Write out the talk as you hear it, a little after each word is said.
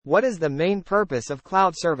What is the main purpose of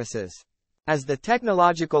cloud services? As the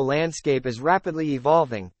technological landscape is rapidly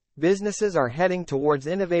evolving, businesses are heading towards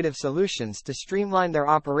innovative solutions to streamline their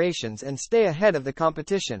operations and stay ahead of the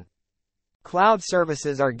competition. Cloud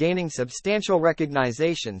services are gaining substantial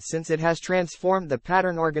recognition since it has transformed the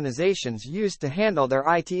pattern organizations use to handle their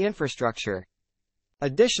IT infrastructure.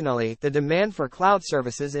 Additionally, the demand for cloud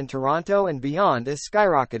services in Toronto and beyond is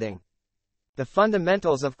skyrocketing. The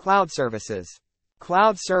fundamentals of cloud services.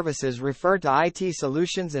 Cloud services refer to IT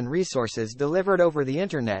solutions and resources delivered over the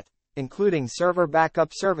Internet, including server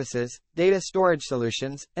backup services, data storage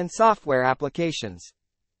solutions, and software applications.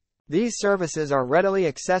 These services are readily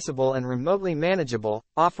accessible and remotely manageable,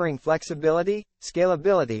 offering flexibility,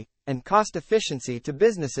 scalability, and cost efficiency to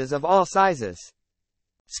businesses of all sizes.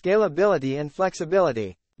 Scalability and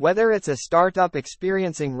flexibility. Whether it's a startup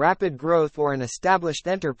experiencing rapid growth or an established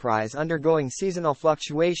enterprise undergoing seasonal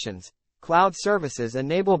fluctuations, cloud services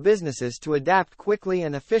enable businesses to adapt quickly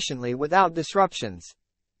and efficiently without disruptions.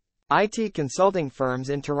 IT consulting firms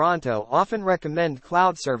in Toronto often recommend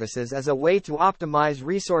cloud services as a way to optimize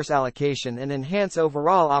resource allocation and enhance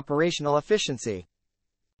overall operational efficiency.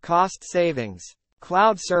 Cost savings.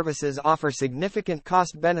 Cloud services offer significant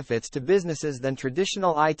cost benefits to businesses than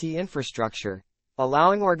traditional IT infrastructure,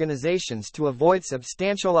 allowing organizations to avoid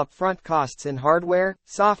substantial upfront costs in hardware,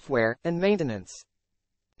 software, and maintenance.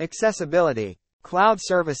 Accessibility. Cloud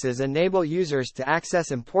services enable users to access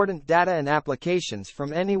important data and applications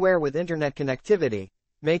from anywhere with internet connectivity,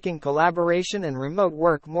 making collaboration and remote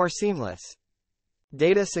work more seamless.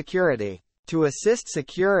 Data security. To assist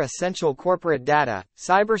secure essential corporate data,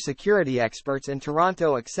 cybersecurity experts in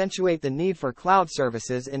Toronto accentuate the need for cloud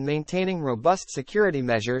services in maintaining robust security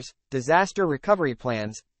measures, disaster recovery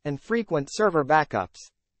plans, and frequent server backups.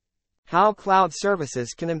 How cloud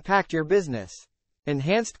services can impact your business.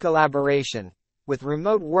 Enhanced collaboration. With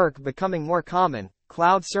remote work becoming more common,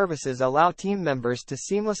 cloud services allow team members to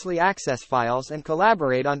seamlessly access files and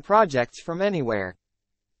collaborate on projects from anywhere.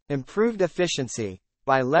 Improved efficiency.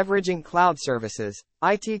 By leveraging cloud services,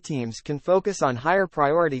 IT teams can focus on higher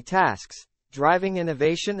priority tasks, driving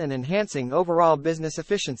innovation and enhancing overall business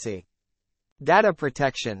efficiency. Data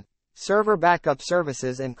protection. Server backup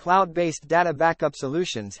services and cloud-based data backup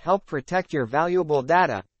solutions help protect your valuable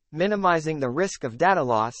data, minimizing the risk of data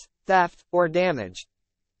loss, theft, or damage.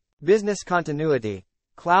 Business continuity.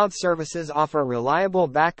 Cloud services offer reliable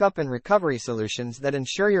backup and recovery solutions that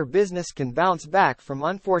ensure your business can bounce back from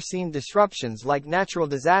unforeseen disruptions like natural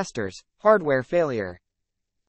disasters, hardware failure,